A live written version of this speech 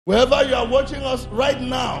Wherever you are watching us right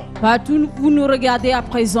now, Partout où vous nous regardez à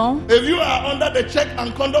présent, if you are under the check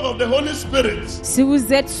and conduct of the Holy Spirit, si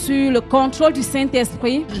vous êtes sur le contrôle du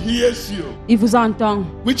Saint-Esprit, He hears you. il vous entend.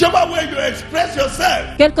 Whichever way you express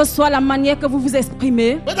yourself, Quelle que soit la manière que vous vous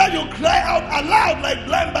exprimez, whether you cry out aloud like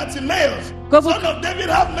blind Bartimaeus, que vous, Son of David,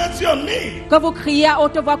 have mercy on me, que vous criez à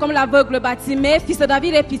haute voix comme l'aveugle Bartimée, fils de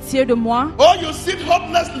David, aie pitié de moi. or you sit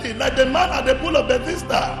hopelessly like the man at the pool of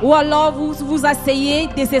Bethesda, Ou alors vous vous asseyez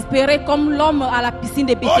désespéré comme l'homme à la piscine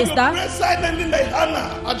de or you Bethesda. pray silently like Hannah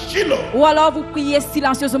at Shiloh. Ou alors vous priez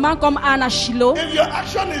silencieusement comme Anne à Shiloh. If your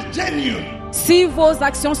action is genuine, Si vos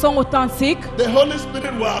actions sont authentiques, the Holy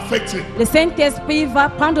Spirit will affect it. le Saint-Esprit va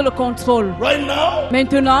prendre le contrôle. Right now,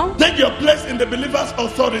 Maintenant, take your place in the believer's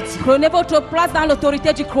authority. prenez votre place dans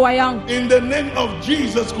l'autorité du croyant. In the name of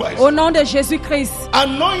Jesus Christ. Au nom de Jésus-Christ,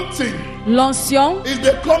 Anointing l'onction, is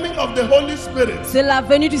the coming of the Holy Spirit c'est la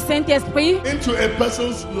venue du Saint-Esprit into a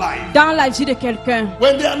person's life. dans la vie de quelqu'un.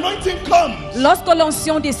 When the anointing comes, Lorsque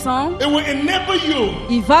l'onction descend, it will enable you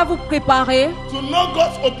il va vous préparer to know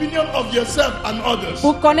God's opinion of yourself and others.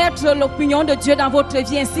 pour connaître l'opinion de Dieu dans votre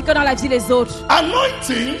vie ainsi que dans la vie des autres.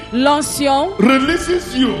 Anointing L'onction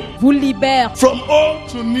releases you vous libère from old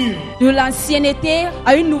to new. de l'ancienneté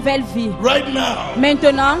à une nouvelle vie. Right now,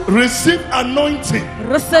 Maintenant, receive anointing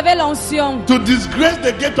recevez l'onction. to disgrace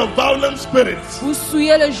the gate of violent spirits Vous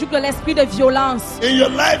souillez le joug de l'esprit de violence in your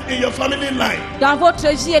life, in your family life. dans votre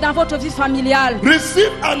vie et dans votre vie familiale.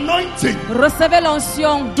 Receive anointing Recevez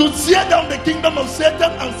l'onction. to tear down the kingdom of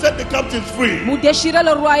Satan and set the captives free. Vous déchirez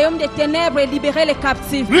le royaume des ténèbres et libérez les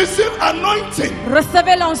captifs. Receive anointing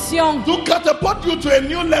Recevez l'onction to catapult you to a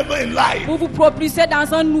new level in life. pour vous propulser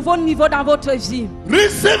dans un nouveau niveau dans votre vie.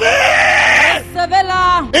 Receive it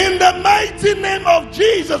Recevez-la in the mighty name of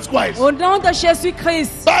Jesus Christ. au nom de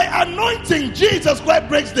Jésus-Christ. By anointing, Jesus Christ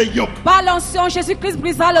breaks the yoke. Par l'onction, Jésus-Christ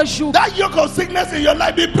brisera le joug. That yoke of sickness in your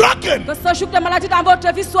life be broken. Que ce joug de maladie dans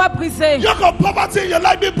votre vie soit brisé. Yoke of poverty in your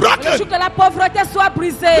life be Le broken. joug de la pauvreté soit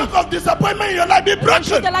brisé. Yoke of disappointment in your life be Le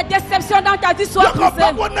joug broken. de la déception dans ta vie soit Yoke of brisé.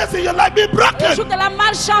 backwardness in your life be Le broken. joug de la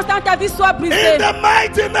malchance dans ta vie soit brisé. In the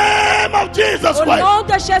mighty name of Jesus Au Christ. nom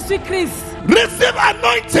de Jésus-Christ. Receive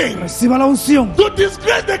anointing Reciba la unción to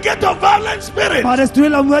disgrace the gate of violent spirits. para destruir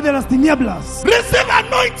la unidad de las tinieblas. Receive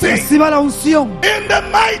anointing Reciba la unción in the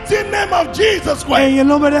mighty name of Jesus Christ. en el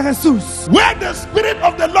nombre de Jesús. Where the Spirit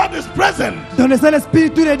of the Lord is present, Donde está el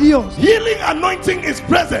Espíritu de Dios, healing anointing is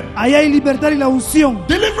present. ahí hay libertad y la unción.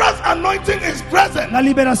 Deliverance anointing is present. La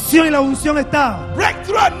liberación y la unción está.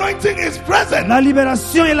 Breakthrough anointing is present. La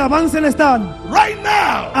liberación y el avance están. Right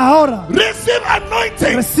now, Ahora, receive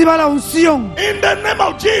anointing reciba la unción in the name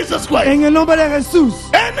of Jesus Christ. en el nombre de Jesús.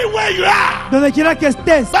 Anywhere you are, Donde quiera que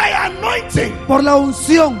estés, by anointing, por la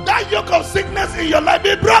unción, that yoke of sickness in your life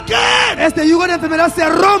be broken. este yugo de enfermedad se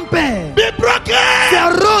rompe. Be broken Se ha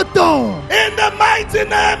roto. in the mighty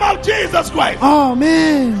name of Jesus Christ.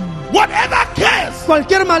 Amén. Whatever curse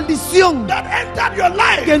Cualquier maldición that entered your que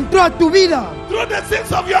life entró a tu vida through the sins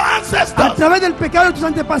of your a ancestors, través del pecado de tus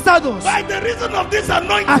antepasados, by the reason of this a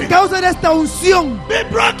anointing, causa de esta unción, be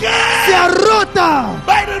broken. se ha rota.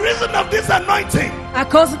 By the reason of this anointing, À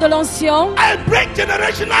cause de l'onction, I break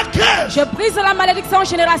generational curse je brise la malédiction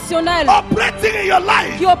générationnelle operating in your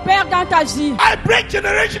life. qui opère dans ta vie. I break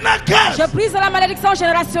generational Je curse brise la malédiction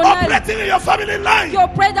générationnelle operating in your family life. qui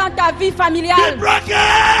opère dans ta vie Be familiale. broken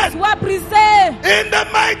Sois brisé. in the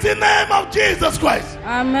mighty name of Jesus Christ.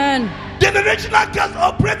 Amen. Generational curse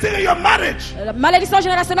operating in your marriage. La malédiction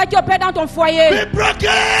générationnelle qui opère dans ton foyer. Be broken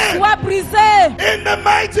Sois brisé. in the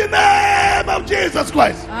mighty name of Jesus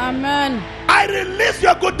Christ. Amen. I release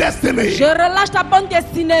your good destiny Je relâche ta bonne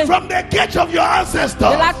destinée from the cage of your de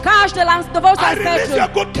ancestors. la cage de vos I release your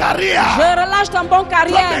ancêtres. good career Je relâche ton bon from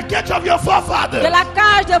carrière the cage of your de forefathers. la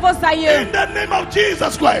cage de vos aïeux. In the name of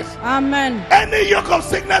Jesus Christ. Amen. Any yoke of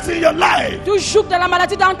sickness in your life, Tout joug de la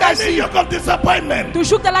maladie dans ta any vie. yoke of disappointment, Tout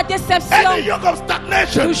joug de la déception. any yoke of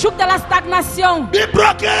stagnation, Tout joug de la stagnation. be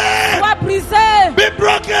broken, Sois brisé. be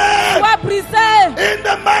broken Sois brisé. in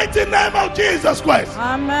the mighty name of Jesus Christ.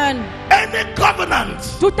 Amen. Any covenant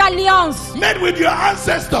Toute alliance made with your que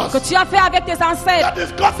ancestors tu as fait avec tes ancêtres that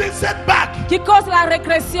is causing setback, qui cause la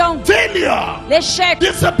régression, failure, l'échec,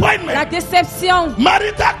 la disappointment, déception,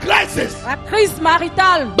 marital crisis, la crise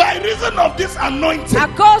maritale, by reason of this anointing, à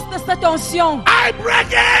cause de cette onction, I break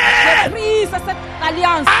je it, brise cette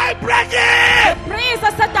alliance. I break Je it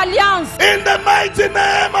brise cette alliance. in the mighty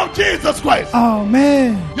name of Jesus Christ.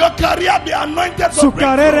 Amén. Your career be anointed for Su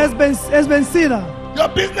carrera breakthrough. es vencida. Your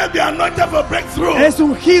business be anointed for breakthrough. Es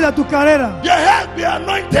ungida tu carrera. Your health be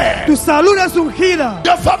anointed. Tu salud es ungida.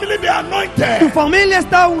 Your family be Tu anointed. familia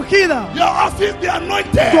está ungida. Your office be Tu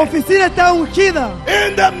anointed. oficina está ungida.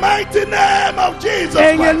 In the mighty name of Jesus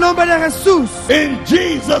En el Christ. nombre de Jesús. In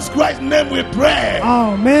Jesus Christ's name we pray.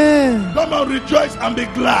 Amén. Come on, rejoice and be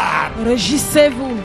glad. Réjouissez-vous.